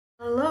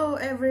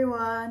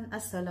everyone!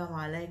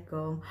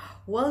 Assalamualaikum!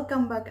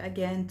 Welcome back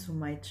again to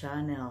my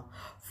channel.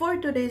 For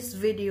today's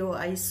video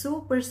ay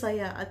super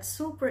saya at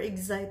super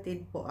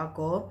excited po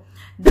ako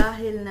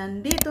dahil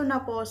nandito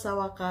na po sa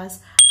wakas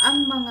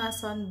ang mga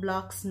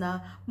sunblocks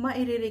na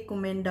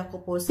mairirekomenda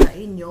ko po sa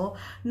inyo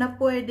na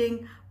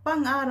pwedeng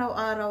pang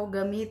araw-araw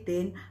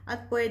gamitin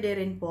at pwede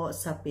rin po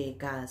sa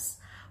Pekas.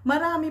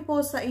 Marami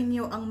po sa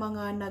inyo ang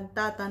mga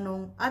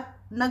nagtatanong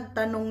at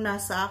nagtanong na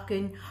sa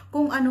akin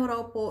kung ano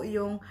raw po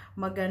yung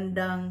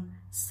magandang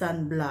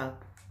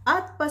sunblock.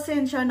 At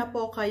pasensya na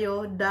po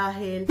kayo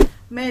dahil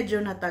medyo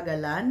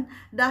natagalan.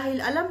 Dahil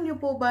alam nyo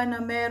po ba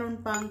na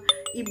meron pang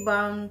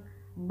ibang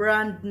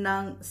brand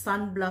ng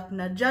sunblock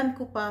na dyan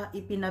ko pa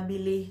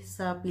ipinabili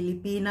sa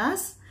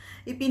Pilipinas.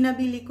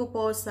 Ipinabili ko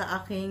po sa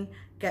aking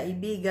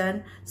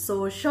kaibigan.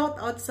 So shout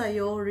out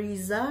sa'yo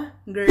Riza,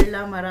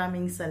 girla,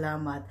 maraming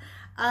salamat.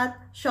 At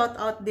shout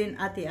out din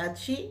Ate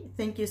Achi.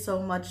 Thank you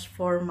so much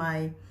for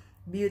my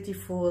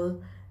beautiful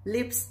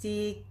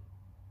lipstick.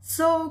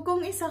 So,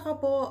 kung isa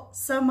ka po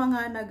sa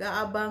mga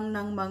nag-aabang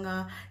ng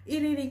mga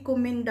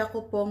irirekomenda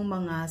ko pong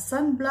mga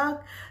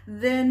sunblock,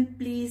 then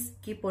please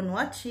keep on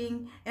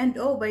watching. And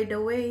oh, by the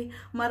way,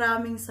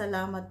 maraming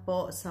salamat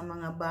po sa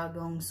mga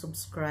bagong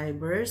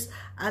subscribers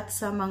at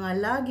sa mga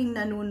laging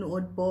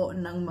nanonood po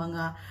ng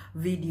mga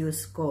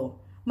videos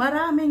ko.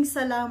 Maraming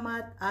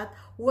salamat at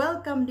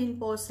welcome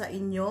din po sa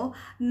inyo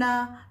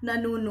na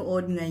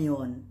nanonood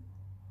ngayon.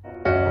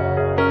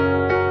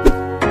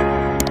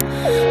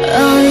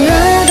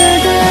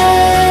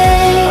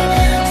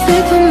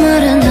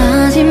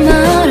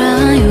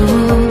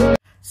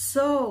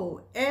 So,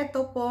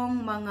 eto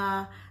pong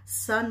mga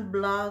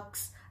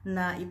sunblocks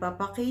na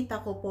ipapakita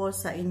ko po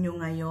sa inyo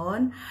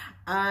ngayon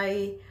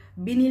ay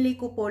binili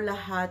ko po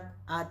lahat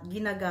at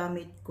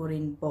ginagamit ko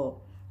rin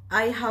po.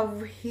 I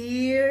have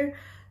here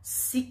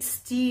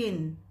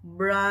 16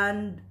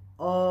 brand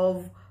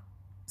of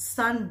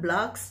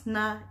sunblocks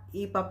na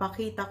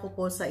ipapakita ko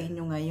po sa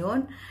inyo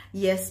ngayon.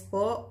 Yes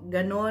po,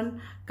 ganon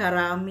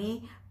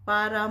karami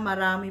para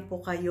marami po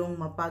kayong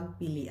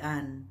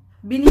mapagpilian.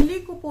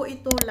 Binili ko po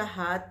ito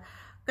lahat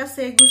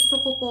kasi gusto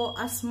ko po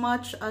as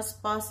much as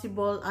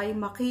possible ay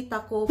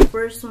makita ko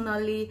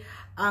personally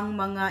ang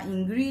mga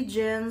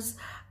ingredients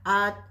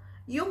at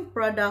yung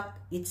product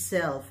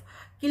itself.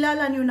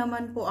 Kilala nyo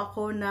naman po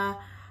ako na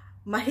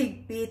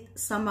mahigpit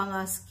sa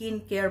mga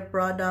skincare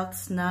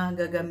products na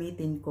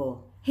gagamitin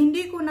ko.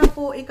 Hindi ko na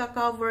po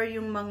ika-cover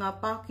yung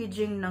mga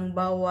packaging ng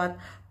bawat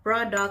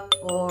product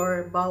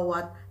or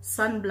bawat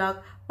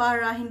sunblock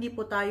para hindi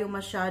po tayo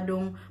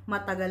masyadong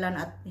matagalan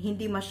at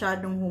hindi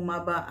masyadong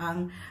humaba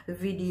ang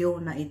video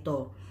na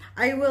ito.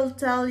 I will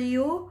tell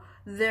you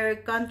their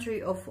country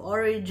of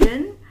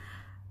origin,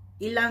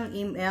 ilang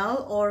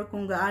ml or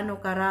kung gaano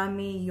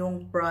karami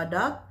yung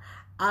product,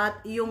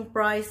 at yung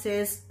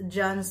prices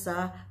dyan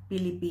sa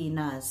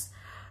Pilipinas.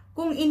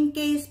 Kung in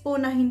case po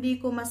na hindi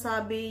ko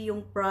masabi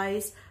yung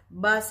price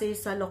base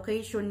sa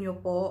location nyo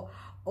po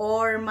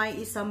or may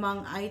isa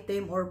mang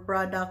item or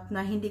product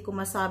na hindi ko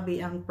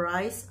masabi ang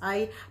price,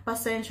 ay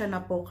pasensya na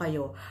po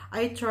kayo.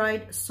 I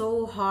tried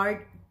so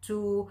hard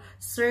to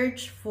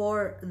search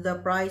for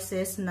the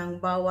prices ng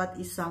bawat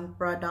isang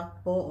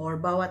product po or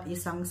bawat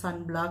isang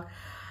sunblock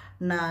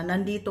na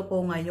nandito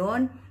po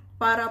ngayon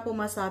para po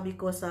masabi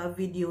ko sa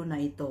video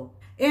na ito.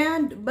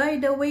 And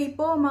by the way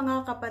po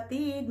mga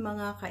kapatid,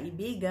 mga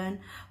kaibigan,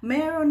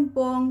 meron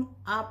pong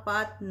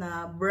 4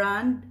 na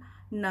brand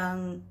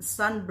ng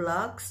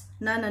sunblocks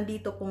na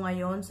nandito po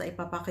ngayon sa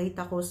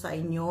ipapakita ko sa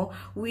inyo,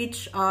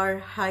 which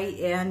are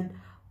high-end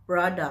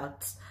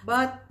products.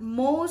 But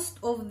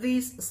most of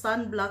these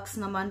sunblocks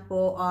naman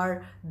po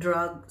are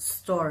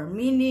drugstore,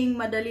 meaning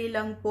madali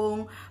lang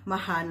pong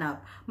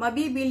mahanap.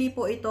 Mabibili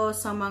po ito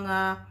sa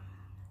mga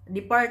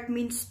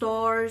department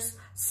stores,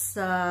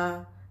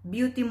 sa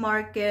beauty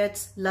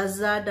markets,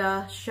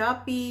 Lazada,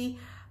 Shopee,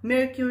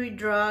 Mercury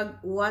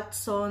Drug,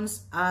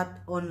 Watsons,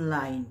 at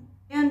online.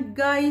 And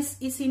guys,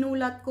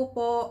 isinulat ko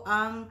po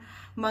ang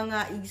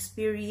mga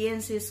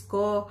experiences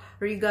ko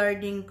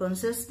regarding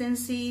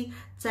consistency,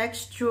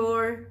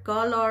 texture,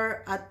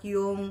 color, at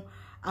yung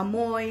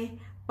amoy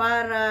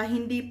para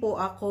hindi po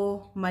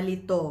ako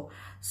malito.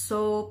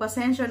 So,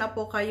 pasensya na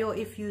po kayo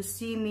if you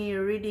see me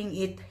reading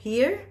it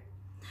here.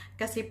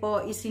 Kasi po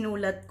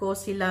isinulat ko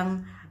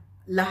silang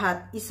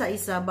lahat,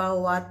 isa-isa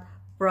bawat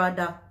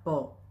product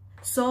po.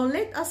 So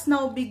let us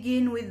now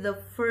begin with the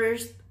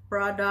first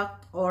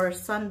product or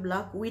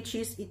sunblock, which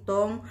is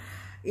itong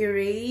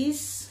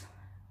Erase.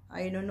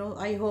 I don't know,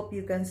 I hope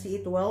you can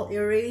see it well.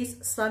 Erase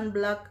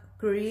Sunblock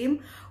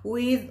Cream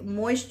with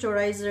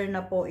moisturizer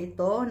na po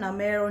ito na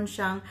meron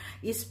siyang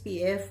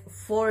SPF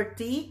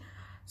 40.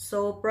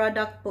 So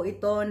product po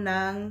ito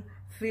ng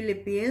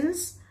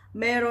Philippines.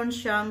 Meron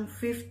siyang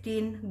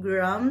 15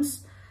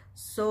 grams.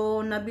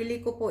 So, nabili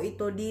ko po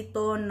ito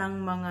dito ng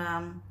mga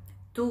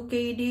 2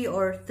 KD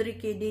or 3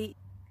 KD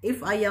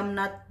if I am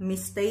not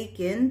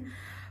mistaken.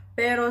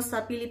 Pero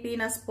sa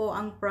Pilipinas po,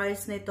 ang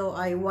price nito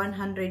ay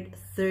 130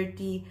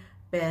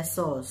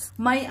 pesos.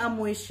 May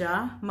amoy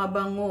siya,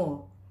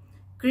 mabango.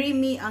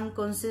 creamy ang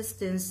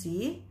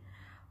consistency.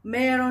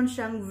 Meron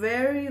siyang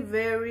very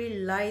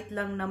light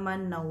lang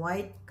naman na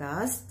white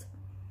cast,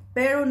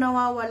 pero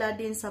nawawala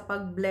din sa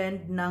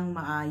pag-blend ng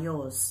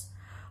maayos.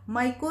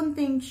 May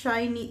kunting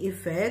shiny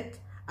effect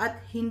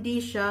at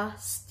hindi siya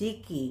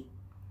sticky.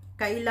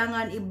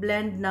 Kailangan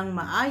i-blend ng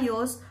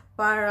maayos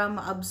para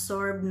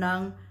ma-absorb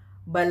ng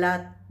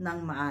balat ng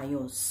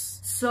maayos.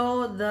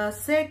 So, the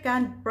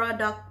second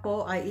product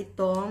po ay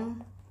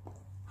itong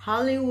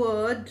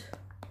Hollywood,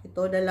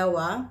 ito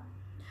dalawa,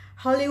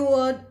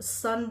 Hollywood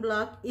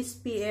Sunblock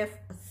SPF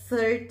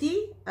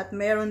 30 at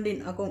meron din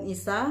akong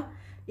isa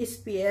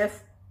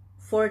SPF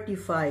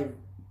 45.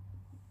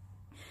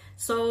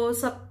 So,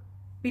 sa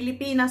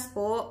Pilipinas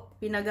po,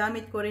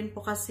 pinagamit ko rin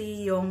po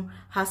kasi yung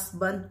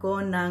husband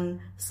ko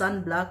ng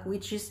sunblock,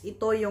 which is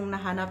ito yung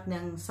nahanap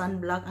ng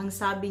sunblock. Ang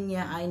sabi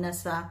niya ay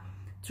nasa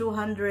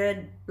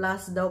 200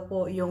 plus daw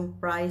po yung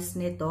price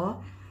nito.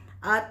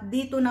 At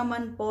dito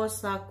naman po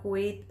sa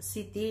Kuwait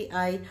City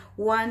ay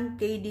 1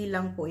 KD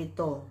lang po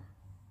ito.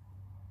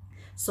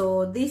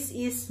 So, this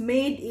is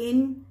made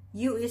in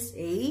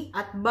USA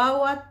at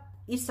bawat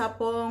isa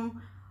pong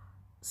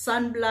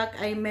sunblock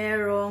ay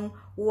merong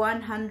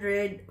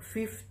 150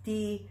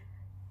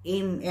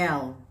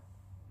 ml.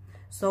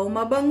 So,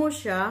 mabango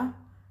siya.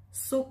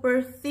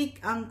 Super thick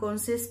ang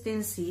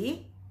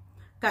consistency.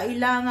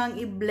 Kailangang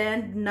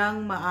i-blend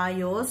ng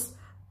maayos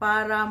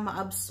para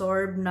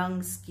ma-absorb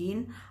ng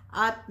skin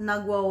at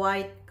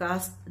nagwa-white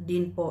cast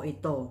din po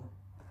ito.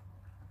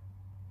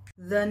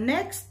 The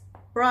next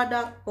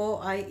product po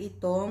ay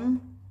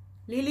itong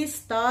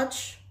Lily's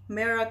Touch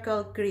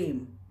Miracle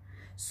Cream.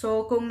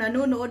 So, kung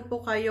nanonood po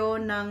kayo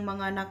ng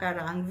mga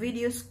nakaraang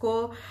videos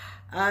ko,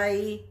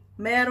 ay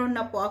meron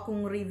na po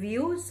akong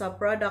review sa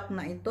product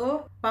na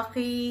ito.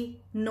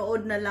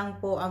 Paki-nood na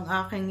lang po ang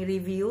aking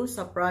review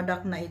sa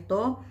product na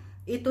ito.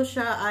 Ito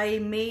siya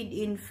ay made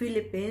in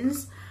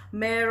Philippines.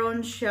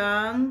 Meron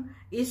siyang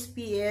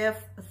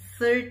SPF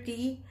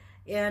 30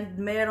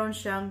 and meron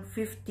siyang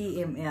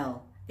 50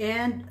 ml.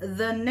 And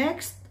the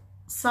next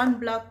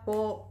sunblock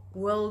po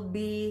will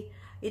be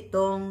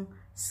itong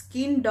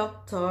Skin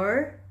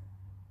Doctor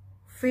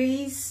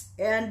Face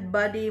and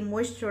Body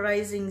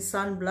Moisturizing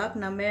Sunblock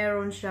na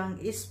meron siyang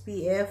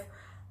SPF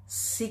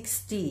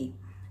 60.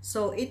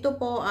 So, ito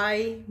po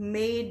ay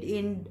made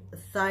in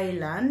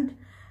Thailand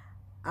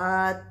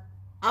at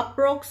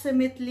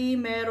approximately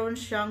meron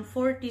siyang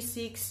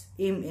 46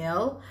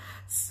 ml.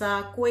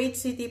 Sa Kuwait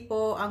City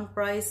po, ang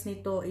price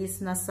nito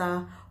is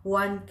nasa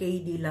 1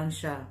 KD lang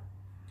siya.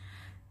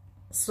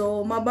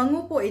 So,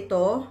 mabango po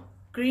ito.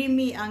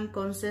 Creamy ang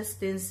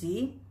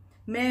consistency.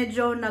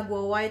 Medyo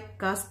nagwa-white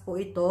cast po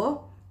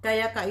ito.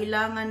 Kaya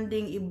kailangan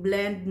ding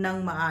i-blend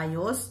ng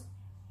maayos.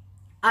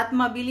 At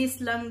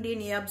mabilis lang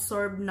din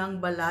i-absorb ng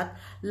balat,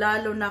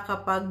 lalo na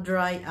kapag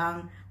dry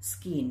ang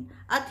skin.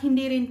 At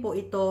hindi rin po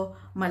ito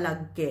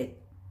malagkit.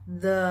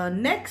 The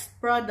next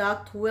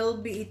product will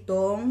be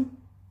ito,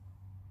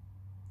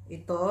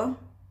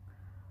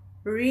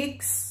 RYX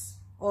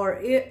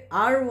or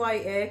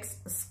RYX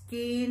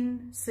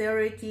Skin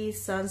Serity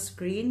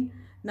Sunscreen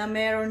na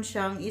meron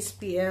siyang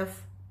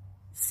SPF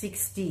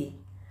 60.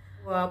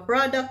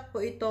 Product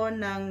po ito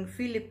ng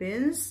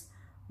Philippines.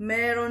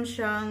 Meron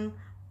siyang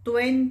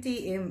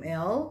 20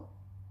 ml.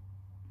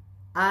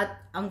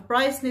 At ang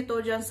price nito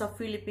dyan sa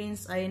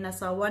Philippines ay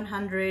nasa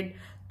 120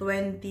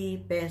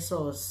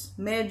 pesos.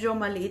 Medyo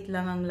maliit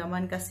lang ang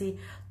laman kasi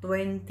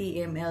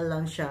 20 ml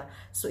lang siya.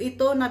 So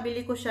ito,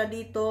 nabili ko siya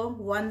dito.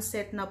 One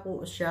set na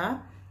po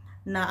siya.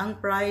 Na ang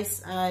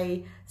price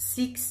ay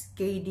 6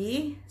 KD.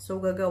 So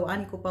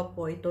gagawaan ko pa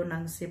po ito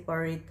ng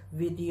separate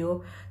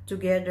video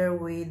together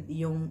with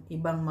yung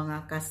ibang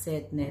mga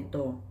cassette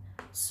nito.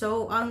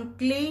 So ang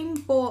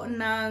claim po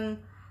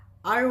ng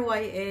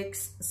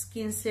RYX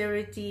Skin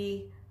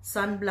Serity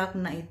Sunblock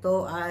na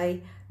ito ay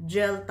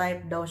gel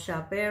type daw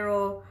siya.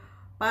 Pero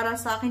para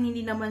sa akin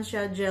hindi naman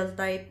siya gel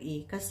type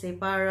kasi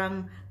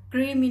parang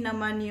creamy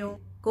naman yung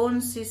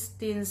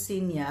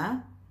consistency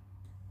niya.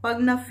 Pag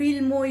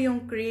na-feel mo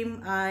yung cream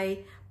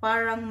ay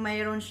parang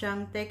mayroon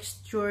siyang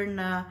texture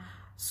na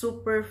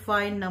super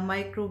fine na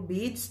micro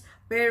beads.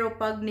 Pero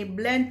pag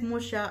ni-blend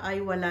mo siya ay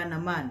wala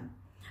naman.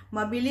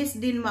 Mabilis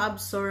din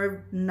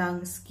ma-absorb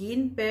ng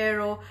skin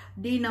pero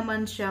di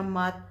naman siya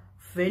matte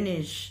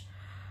finish.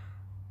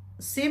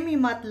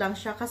 Semi-matte lang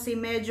siya kasi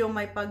medyo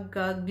may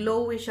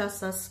pagka-glowy siya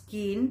sa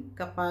skin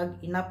kapag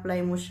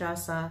in-apply mo siya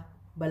sa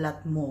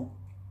balat mo.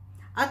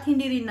 At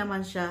hindi rin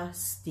naman siya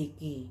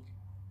sticky.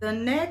 The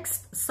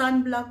next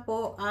sunblock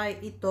po ay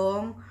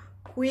itong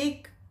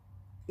Quick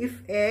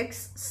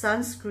FX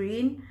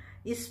Sunscreen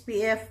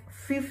SPF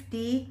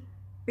 50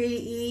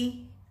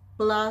 PE+++.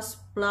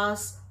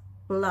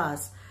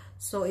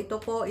 So, ito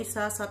po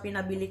isa sa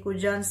pinabili ko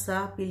dyan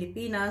sa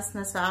Pilipinas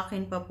na sa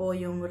akin pa po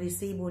yung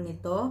resibo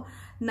nito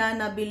na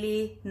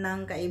nabili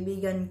ng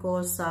kaibigan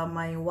ko sa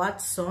may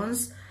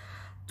Watsons.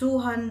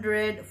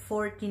 249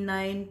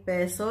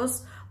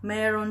 pesos.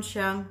 Meron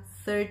siyang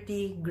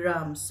 30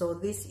 grams. So,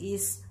 this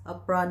is a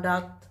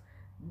product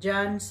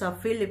dyan sa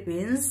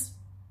Philippines.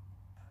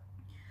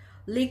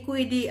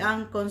 liquidy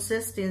ang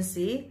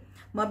consistency,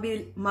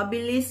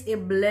 mabilis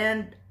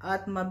i-blend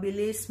at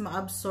mabilis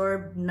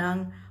ma-absorb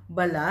ng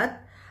balat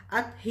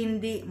at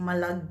hindi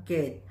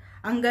malagkit.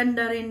 Ang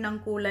ganda rin ng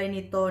kulay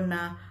nito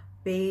na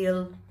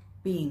pale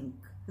pink.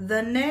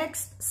 The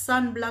next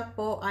sunblock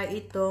po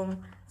ay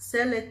itong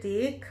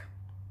Celetic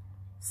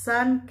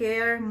Sun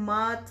Care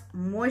Matte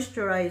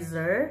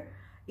Moisturizer,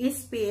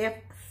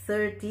 SPF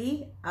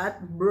 30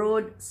 at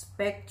broad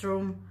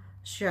spectrum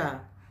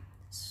siya.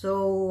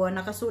 So,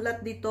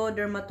 nakasulat dito,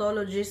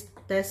 dermatologist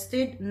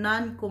tested,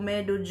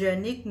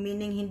 non-comedogenic,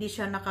 meaning hindi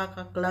siya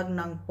nakakaklag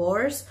ng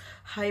pores,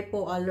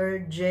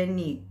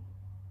 hypoallergenic.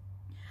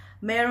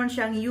 Meron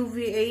siyang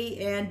UVA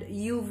and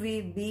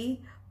UVB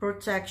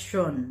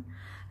protection.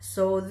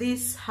 So,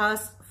 this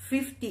has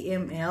 50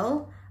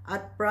 ml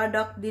at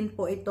product din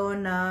po ito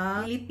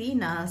na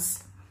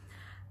Pilipinas.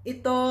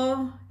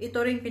 Ito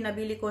rin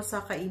pinabili ko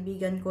sa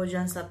kaibigan ko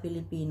dyan sa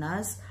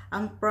Pilipinas.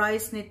 Ang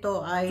price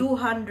nito ay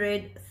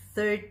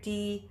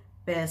 230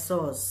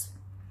 pesos.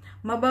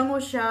 Mabango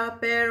siya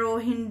pero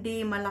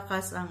hindi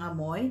malakas ang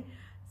amoy.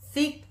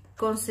 Thick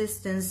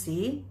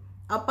consistency.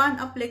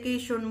 Upon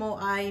application mo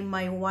ay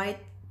may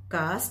white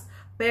cast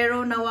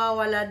pero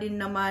nawawala din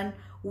naman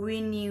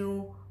when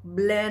you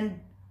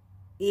blend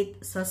it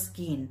sa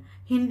skin.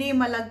 Hindi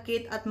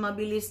malagkit at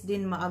mabilis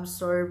din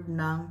ma-absorb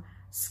ng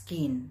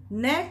skin.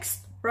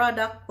 Next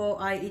product po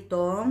ay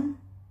itong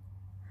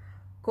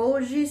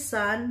Koji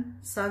Sun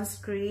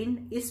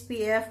Sunscreen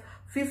SPF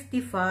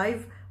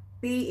 55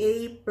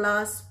 PA+++.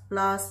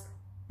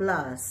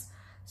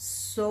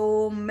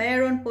 So,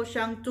 meron po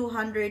siyang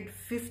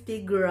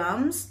 250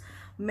 grams.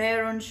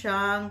 Meron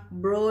siyang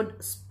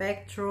broad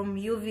spectrum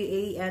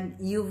UVA and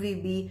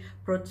UVB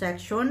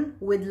protection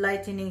with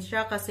lightening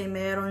siya kasi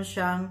meron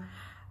siyang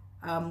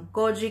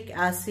kojic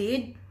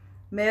acid.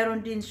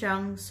 Meron din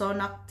siyang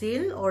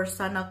sonactyl or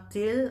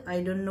sanactyl.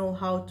 I don't know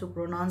how to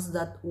pronounce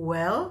that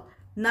well.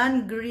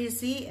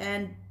 Non-greasy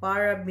and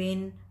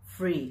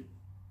paraben-free.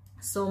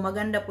 So,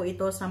 maganda po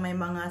ito sa may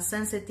mga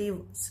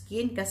sensitive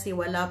skin kasi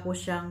wala po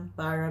siyang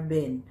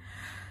paraben.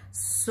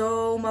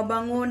 So,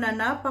 mabango na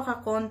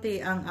napakakonti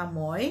ang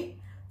amoy.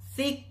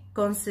 Thick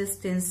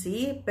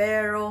consistency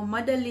pero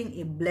madaling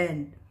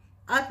i-blend.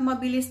 At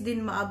mabilis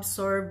din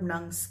ma-absorb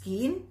ng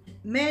skin.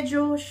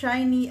 Medyo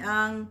shiny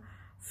ang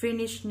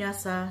finish niya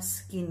sa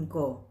skin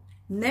ko.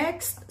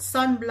 Next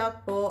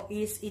sunblock po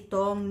is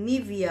itong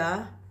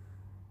Nivea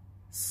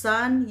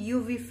Sun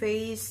UV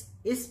Face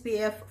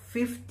SPF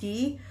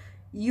 50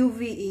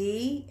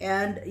 UVA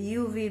and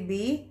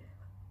UVB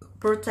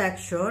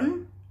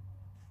protection.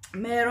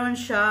 Meron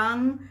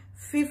siyang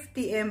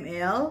 50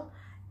 ml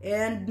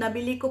and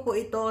nabili ko po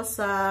ito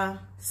sa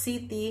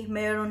City.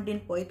 Meron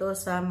din po ito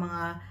sa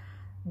mga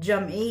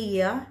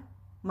Jamia.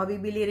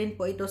 Mabibili rin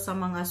po ito sa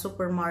mga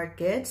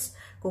supermarkets.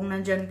 Kung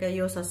nandyan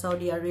kayo sa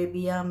Saudi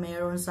Arabia,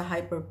 meron sa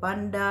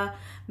Hyperpanda,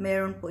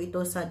 meron po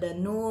ito sa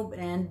Danube,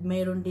 and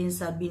meron din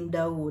sa Bin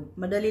Dawood.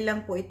 Madali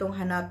lang po itong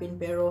hanapin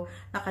pero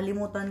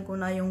nakalimutan ko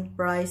na yung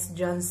price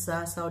dyan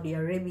sa Saudi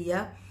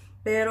Arabia.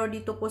 Pero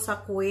dito po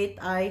sa Kuwait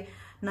ay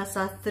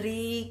nasa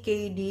 3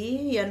 KD.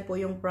 Yan po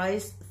yung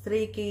price,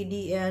 3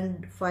 KD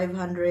and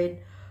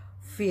 500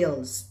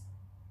 fils.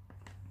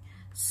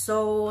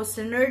 So,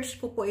 sinerge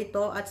ko po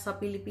ito at sa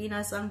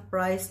Pilipinas ang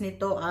price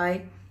nito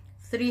ay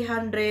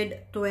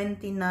 329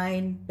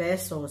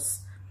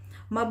 pesos.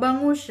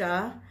 Mabango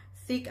siya,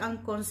 thick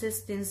ang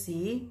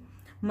consistency,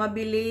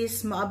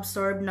 mabilis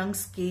ma-absorb ng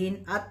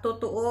skin at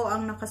totoo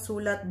ang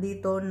nakasulat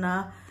dito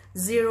na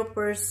 0%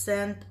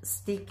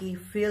 sticky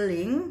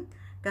feeling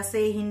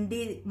kasi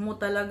hindi mo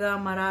talaga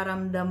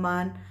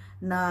mararamdaman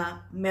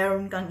na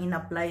meron kang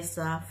in-apply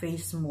sa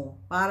face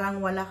mo. Parang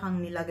wala kang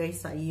nilagay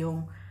sa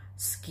iyong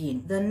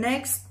skin. The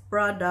next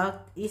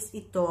product is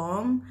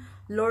itong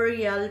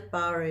L'Oreal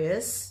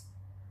Paris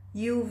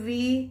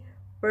UV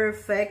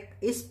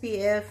Perfect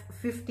SPF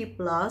 50+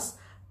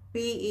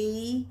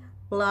 PA++++.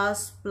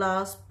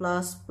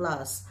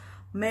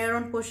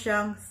 Meron po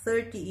siyang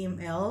 30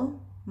 ml.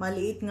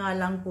 Maliit nga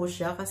lang po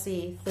siya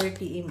kasi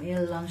 30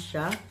 ml lang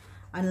siya.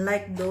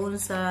 Unlike doon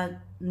sa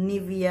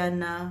Nivea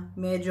na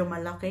medyo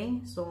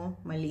malaki. So,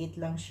 maliit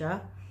lang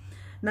siya.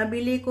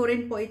 Nabili ko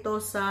rin po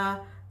ito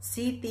sa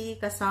City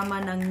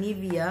kasama ng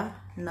Nivea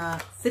na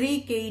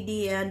 3 KD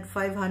and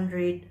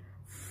 500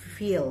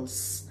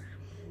 fils.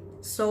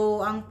 So,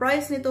 ang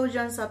price nito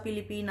dyan sa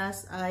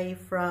Pilipinas ay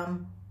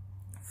from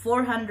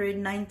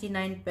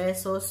 499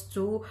 pesos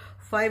to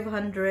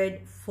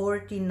 549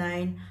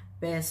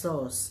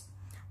 pesos.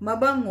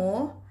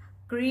 Mabango,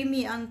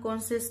 creamy ang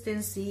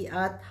consistency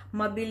at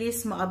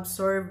mabilis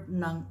ma-absorb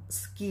ng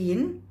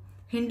skin.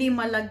 Hindi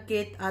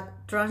malagkit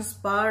at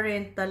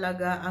transparent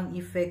talaga ang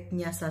effect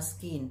niya sa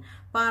skin.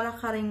 Para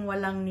ka ring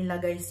walang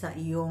nilagay sa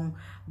iyong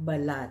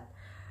balat.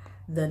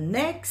 The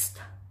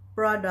next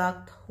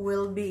product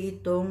will be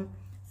itong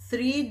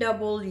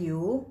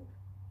 3W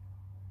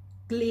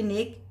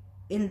Clinic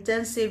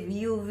Intensive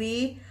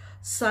UV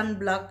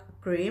Sunblock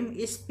Cream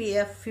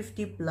SPF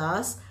 50+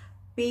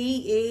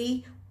 PA++++.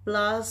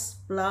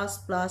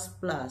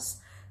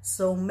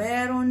 So,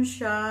 meron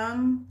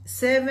siyang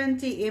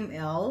 70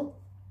 ml.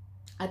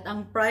 At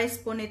ang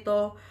price po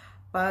nito,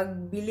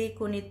 pag bili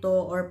ko nito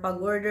or pag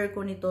order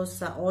ko nito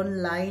sa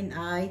online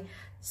ay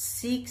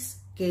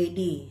 6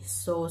 KD.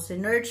 So,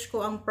 sinerch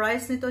ko ang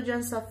price nito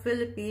dyan sa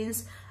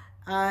Philippines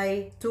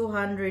ay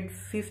 250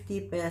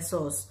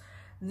 pesos.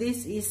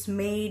 This is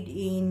made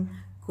in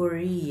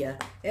Korea.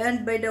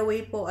 And by the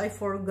way po, I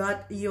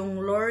forgot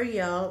yung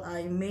L'Oreal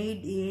ay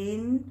made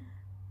in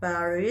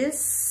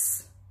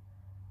Paris.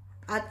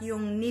 At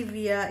yung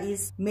Nivea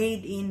is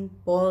made in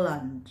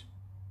Poland.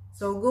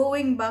 So,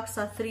 going back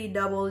sa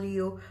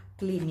 3W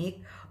Clinic,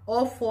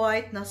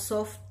 off-white na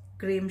soft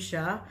cream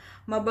siya.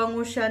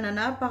 Mabango siya na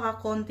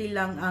napakakonti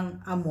lang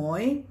ang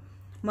amoy.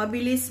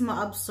 Mabilis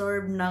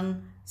ma-absorb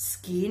ng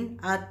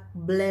skin at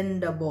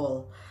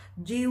blendable.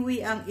 Dewy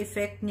ang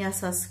effect niya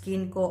sa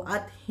skin ko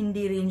at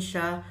hindi rin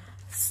siya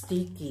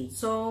sticky.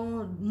 So,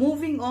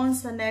 moving on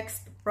sa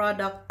next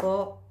product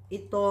po,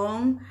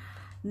 itong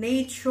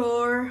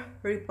Nature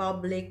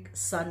Republic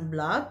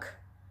Sunblock.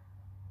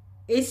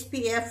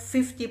 SPF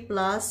 50+,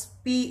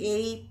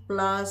 PA++++.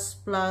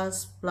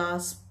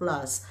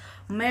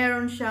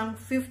 Meron siyang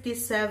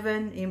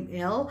 57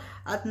 ml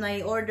at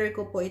nai-order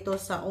ko po ito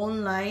sa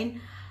online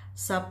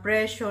sa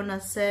presyo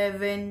na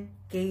 7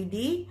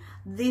 KD.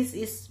 This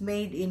is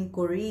made in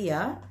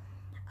Korea.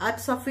 At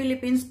sa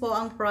Philippines po,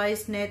 ang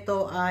price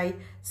neto ay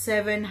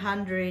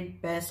 700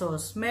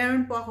 pesos.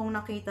 Meron po akong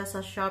nakita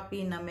sa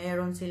Shopee na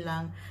meron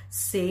silang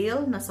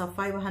sale. Nasa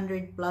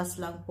 500 plus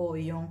lang po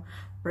yung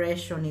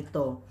presyo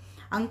nito.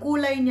 Ang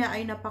kulay niya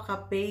ay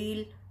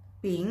napaka-pale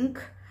pink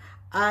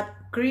at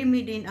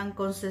creamy din ang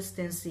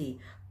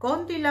consistency.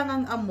 Konti lang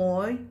ang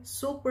amoy,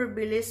 super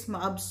bilis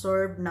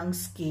ma-absorb ng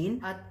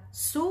skin at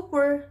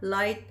super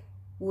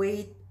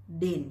lightweight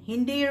din.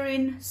 Hindi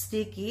rin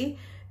sticky,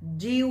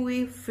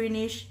 dewy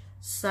finish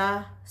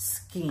sa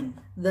skin.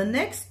 The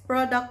next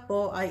product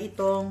po ay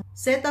itong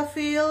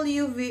Cetaphil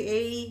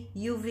UVA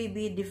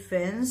UVB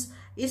Defense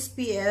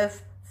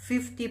SPF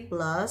 50+,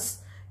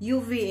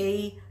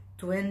 UVA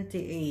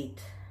 28.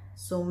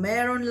 So,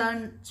 meron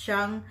lang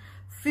siyang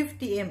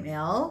 50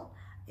 ml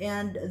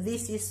and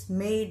this is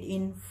made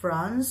in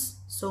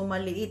France. So,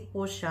 maliit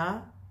po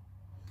siya.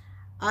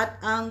 At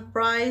ang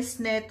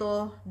price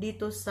neto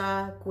dito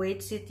sa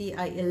Kuwait City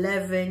ay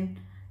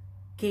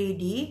 11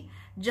 KD.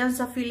 Diyan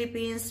sa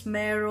Philippines,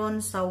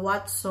 meron sa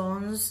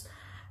Watsons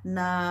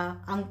na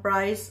ang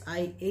price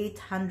ay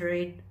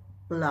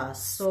 800 plus.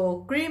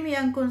 So, creamy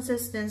ang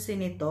consistency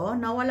nito.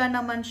 Nawala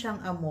naman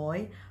siyang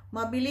amoy.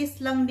 Mabilis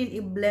lang din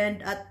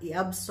i-blend at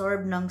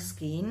i-absorb ng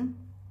skin.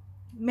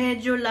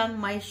 Medyo lang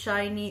may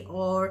shiny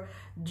or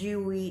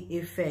dewy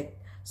effect.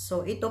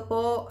 So, ito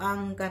po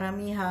ang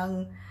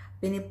karamihang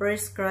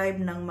piniprescribe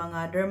ng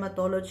mga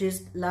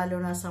dermatologist, lalo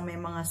na sa may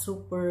mga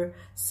super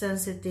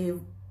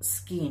sensitive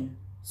skin.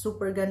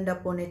 Super ganda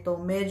po nito.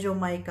 Medyo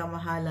may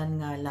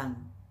kamahalan nga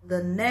lang.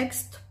 The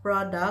next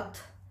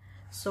product,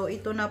 so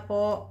ito na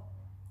po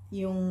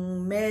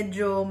yung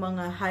medyo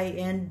mga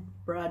high-end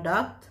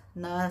product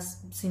na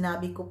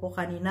sinabi ko po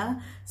kanina,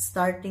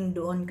 starting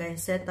doon kay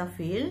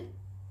Cetaphil.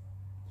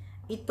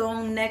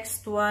 Itong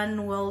next one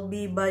will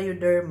be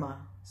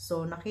Bioderma.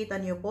 So,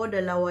 nakita niyo po,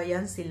 dalawa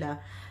yan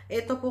sila.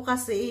 Ito po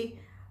kasi,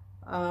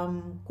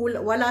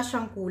 wala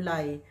siyang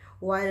kulay.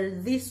 While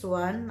this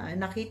one,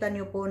 nakita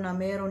niyo po na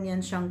meron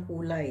yan siyang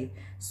kulay.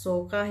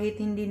 So, kahit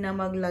hindi na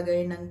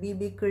maglagay ng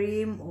BB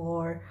cream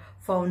or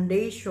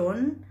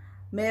foundation,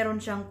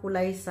 meron siyang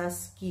kulay sa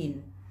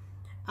skin.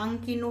 Ang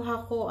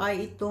kinuha ko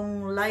ay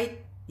itong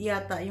light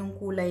yata yung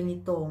kulay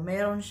nito.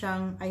 Meron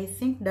siyang, I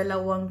think,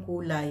 dalawang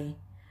kulay.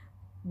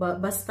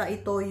 Basta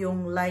ito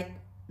yung light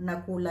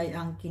na kulay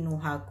ang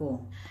kinuha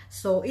ko.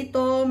 So,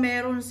 ito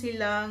meron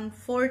silang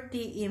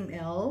 40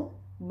 ml.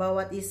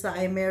 Bawat isa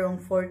ay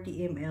merong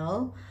 40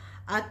 ml.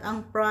 At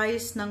ang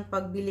price ng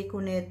pagbili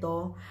ko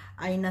nito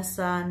ay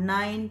nasa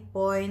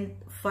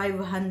 9,500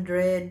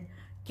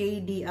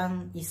 KD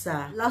ang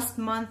isa.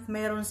 Last month,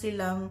 meron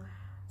silang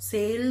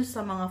sale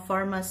sa mga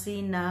pharmacy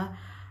na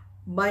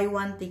buy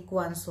one take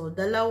one. So,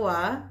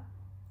 dalawa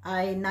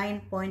ay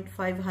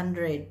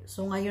 9,500.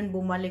 So, ngayon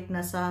bumalik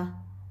na sa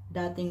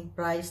dating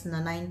price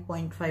na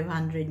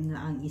 9,500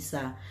 na ang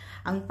isa.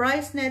 Ang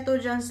price neto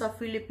dyan sa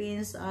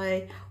Philippines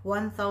ay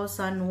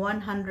 1,188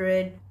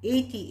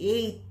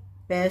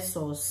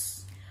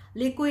 pesos.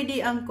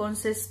 Liquidy ang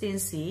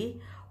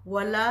consistency.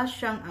 Wala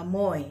siyang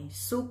amoy.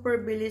 Super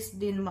bilis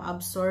din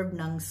ma-absorb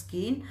ng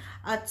skin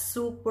at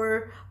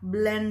super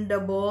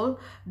blendable.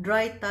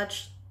 Dry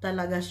touch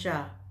talaga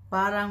siya.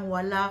 Parang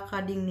wala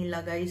ka ding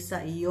nilagay sa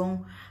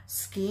iyong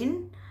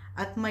skin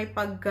at may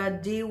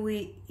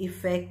pagka-dewy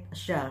effect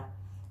siya.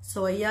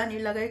 So, ayan,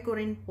 ilagay ko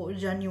rin po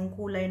dyan yung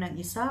kulay ng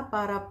isa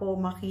para po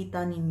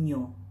makita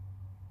ninyo.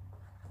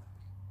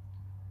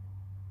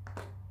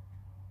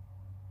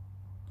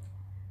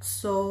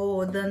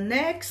 So, the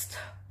next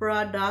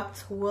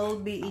product will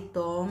be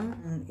itong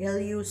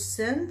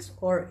Illucent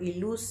or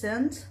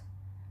Illucent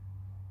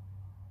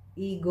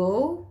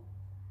Ego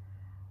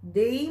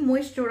Day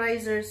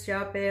Moisturizer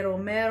siya, pero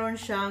meron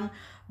siyang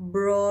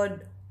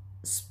broad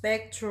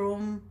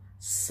spectrum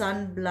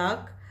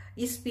sunblock,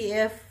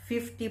 SPF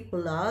 50+,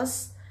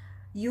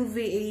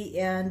 UVA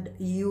and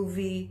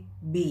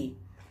UVB.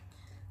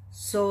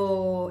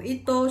 So,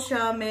 ito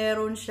siya,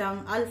 meron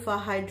siyang alpha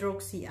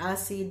hydroxy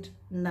acid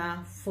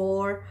na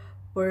 4%.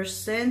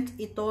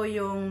 Ito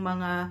yung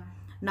mga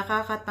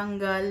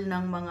nakakatanggal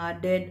ng mga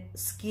dead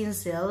skin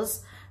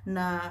cells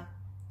na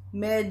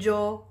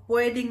medyo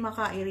pwedeng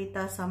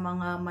makairita sa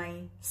mga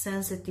may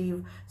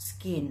sensitive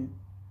skin.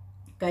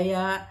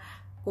 Kaya,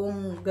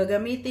 kung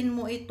gagamitin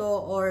mo ito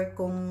or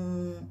kung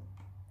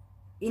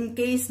in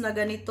case na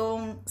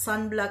ganitong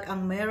sunblock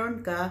ang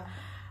meron ka,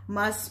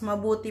 mas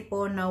mabuti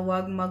po na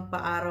wag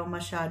magpaaraw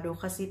masyado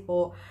kasi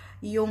po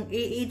yung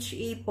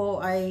AHA po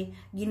ay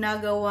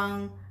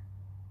ginagawang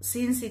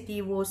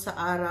sensitibo sa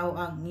araw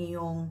ang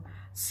iyong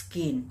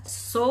skin.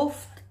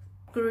 Soft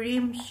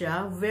cream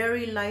siya,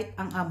 very light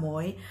ang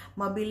amoy,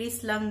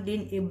 mabilis lang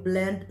din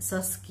i-blend sa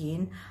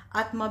skin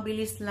at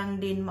mabilis lang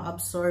din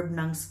ma-absorb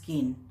ng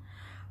skin.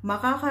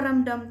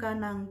 Makakaramdam ka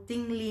ng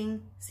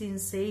tingling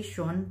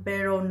sensation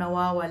pero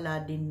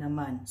nawawala din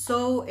naman.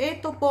 So,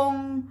 ito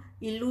pong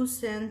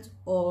Illucent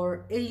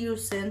or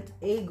Illucent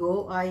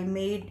Ego ay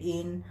made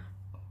in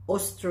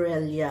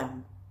Australia.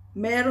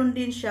 Meron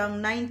din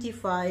siyang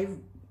 95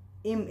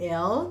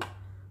 ml.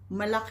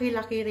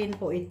 Malaki-laki rin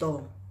po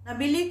ito.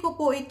 Nabili ko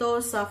po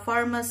ito sa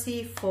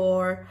pharmacy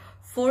for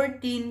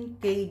 14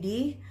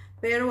 KD.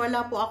 Pero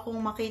wala po akong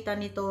makita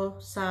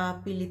nito sa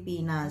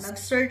Pilipinas.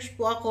 Nag-search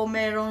po ako,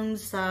 meron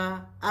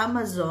sa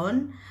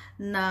Amazon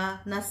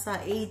na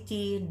nasa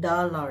 $80.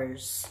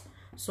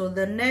 So,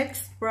 the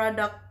next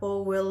product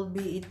po will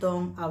be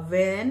itong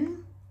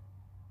Aven,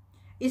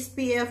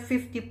 SPF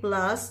 50+,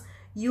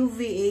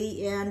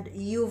 UVA and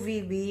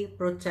UVB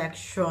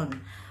protection.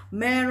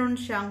 Meron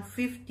siyang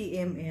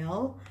 50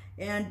 ml.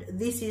 And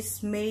this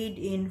is made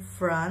in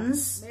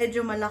France.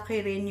 Medyo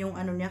malaki rin yung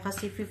ano niya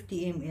kasi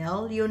 50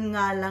 ml. Yun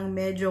nga lang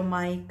medyo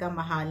may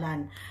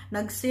kamahalan.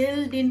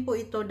 Nag-sale din po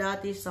ito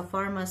dati sa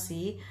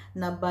pharmacy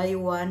na buy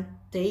one,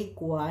 take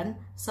one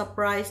sa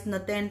price na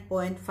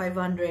 10,500.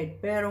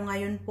 Pero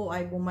ngayon po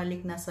ay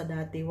bumalik na sa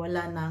dati.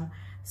 Wala nang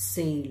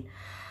sale.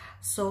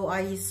 So,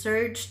 I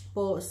searched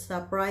po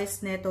sa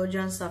price neto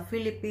dyan sa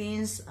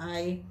Philippines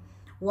ay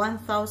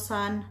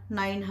 1,915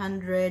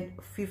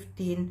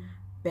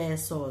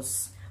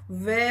 pesos.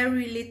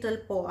 Very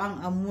little po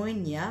ang amoy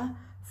niya,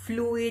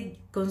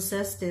 fluid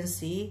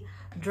consistency,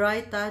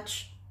 dry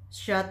touch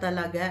siya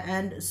talaga,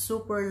 and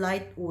super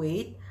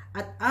lightweight,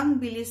 at ang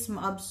bilis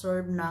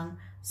ma-absorb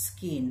ng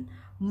skin.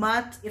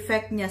 Matte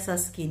effect niya sa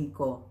skin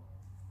ko.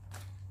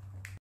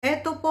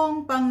 Ito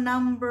pong pang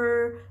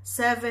number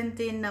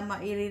 17 na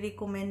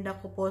mairirekomenda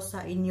ko po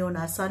sa inyo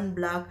na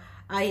sunblock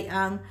ay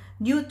ang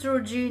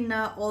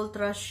Neutrogena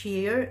Ultra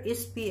Sheer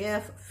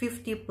SPF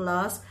 50+,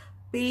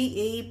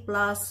 PA+++.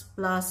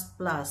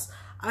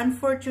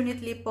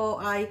 Unfortunately po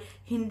ay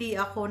hindi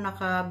ako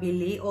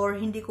nakabili or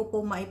hindi ko po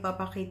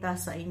maipapakita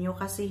sa inyo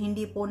kasi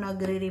hindi po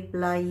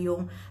nagre-reply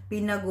yung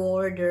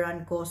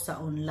pinag-orderan ko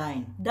sa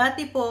online.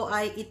 Dati po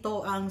ay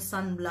ito ang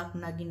sunblock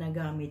na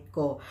ginagamit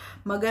ko.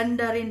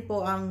 Maganda rin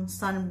po ang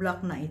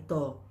sunblock na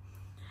ito.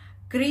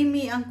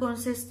 Creamy ang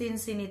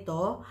consistency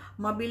nito.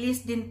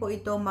 Mabilis din po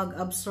ito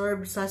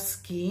mag-absorb sa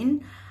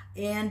skin.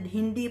 And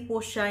hindi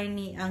po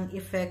shiny ang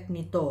effect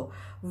nito.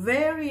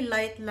 Very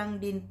light lang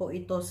din po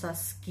ito sa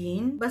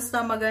skin.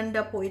 Basta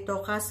maganda po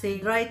ito kasi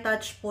dry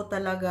touch po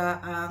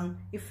talaga ang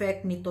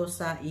effect nito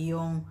sa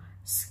iyong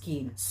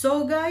skin.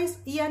 So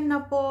guys, iyan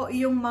na po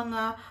yung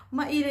mga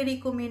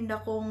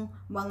maire-recommenda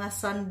kong mga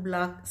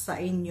sunblock sa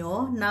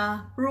inyo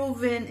na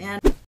proven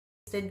and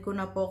tested ko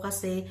na po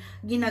kasi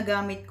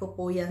ginagamit ko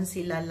po yan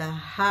sila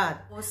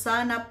lahat. So,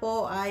 sana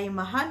po ay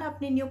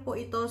mahanap ninyo po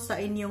ito sa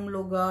inyong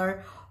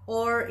lugar.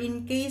 Or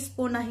in case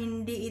po na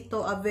hindi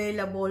ito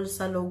available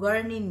sa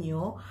lugar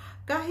ninyo,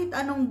 kahit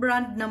anong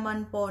brand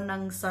naman po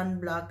ng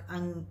sunblock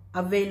ang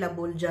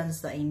available dyan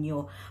sa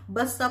inyo.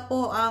 Basta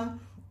po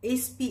ang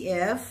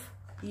SPF,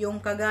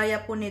 yung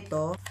kagaya po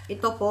nito,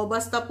 ito po,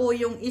 basta po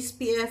yung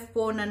SPF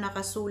po na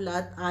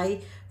nakasulat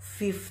ay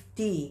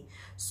 50.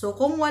 So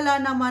kung wala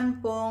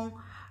naman pong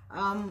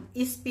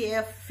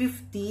SPF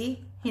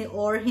 50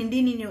 or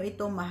hindi ninyo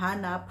ito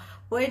mahanap,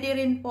 pwede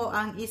rin po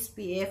ang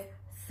SPF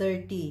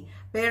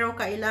 30. Pero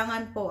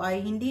kailangan po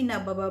ay hindi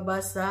na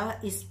bababa sa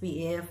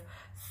SPF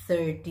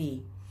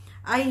 30.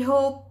 I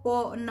hope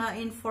po na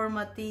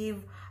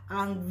informative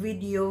ang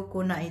video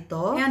ko na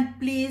ito.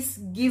 And please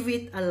give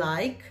it a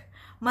like.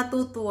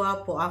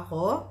 Matutuwa po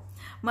ako.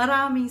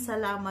 Maraming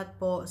salamat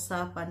po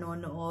sa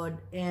panonood.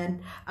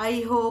 And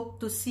I hope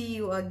to see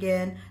you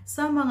again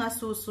sa mga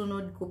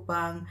susunod ko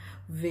pang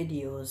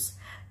videos.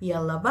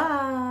 Yalla,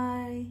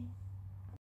 bye!